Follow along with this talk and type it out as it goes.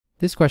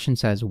This question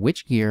says,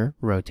 which gear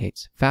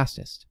rotates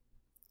fastest?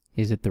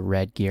 Is it the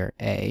red gear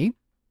A,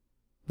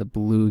 the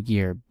blue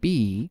gear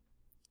B,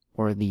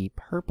 or the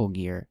purple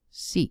gear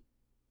C?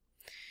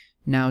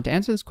 Now, to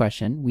answer this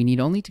question, we need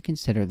only to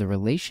consider the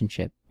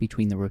relationship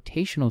between the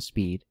rotational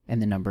speed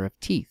and the number of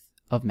teeth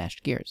of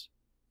meshed gears.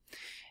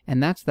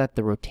 And that's that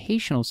the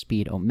rotational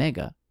speed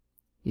omega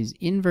is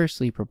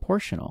inversely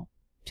proportional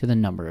to the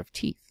number of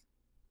teeth.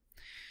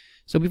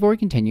 So before we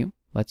continue,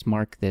 let's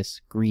mark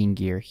this green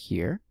gear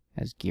here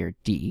as gear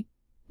D,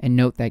 and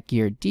note that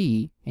gear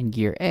D and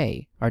gear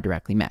A are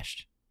directly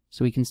meshed.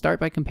 So we can start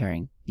by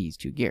comparing these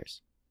two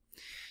gears.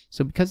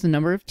 So because the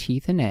number of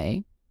teeth in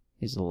A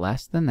is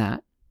less than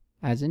that,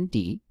 as in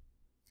D,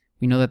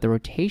 we know that the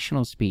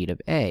rotational speed of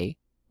A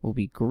will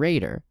be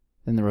greater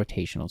than the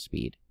rotational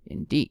speed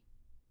in D.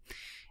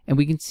 And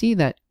we can see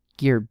that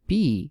gear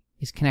B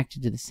is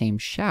connected to the same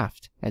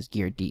shaft as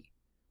gear D,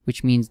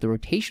 which means the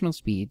rotational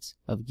speeds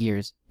of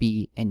gears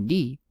B and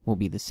D will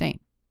be the same.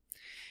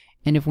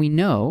 And if we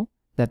know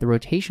that the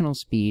rotational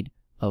speed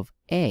of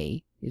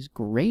A is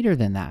greater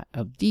than that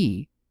of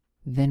D,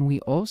 then we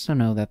also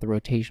know that the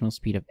rotational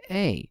speed of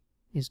A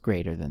is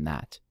greater than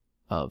that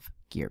of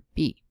gear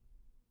B.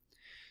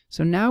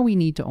 So now we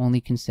need to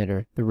only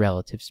consider the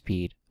relative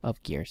speed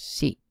of gear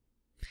C.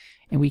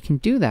 And we can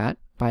do that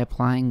by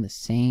applying the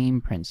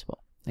same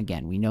principle.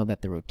 Again, we know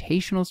that the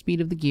rotational speed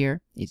of the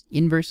gear is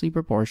inversely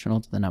proportional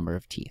to the number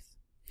of teeth.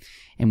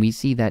 And we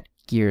see that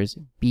gears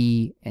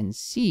B and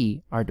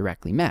C are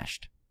directly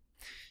meshed.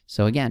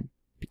 So again,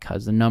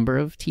 because the number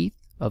of teeth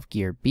of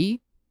gear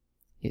B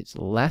is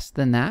less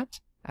than that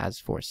as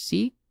for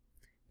C,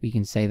 we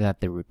can say that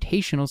the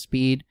rotational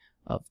speed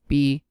of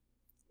B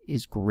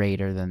is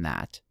greater than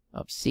that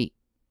of C.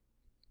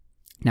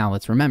 Now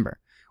let's remember,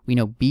 we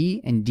know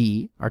B and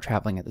D are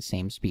traveling at the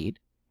same speed,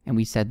 and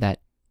we said that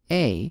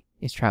A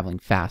is traveling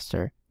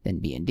faster than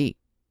B and D.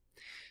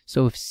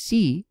 So if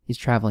C is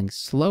traveling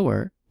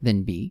slower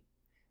than B,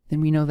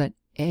 then we know that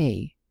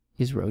A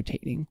is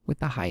rotating with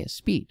the highest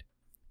speed,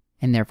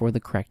 and therefore the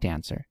correct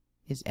answer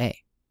is A.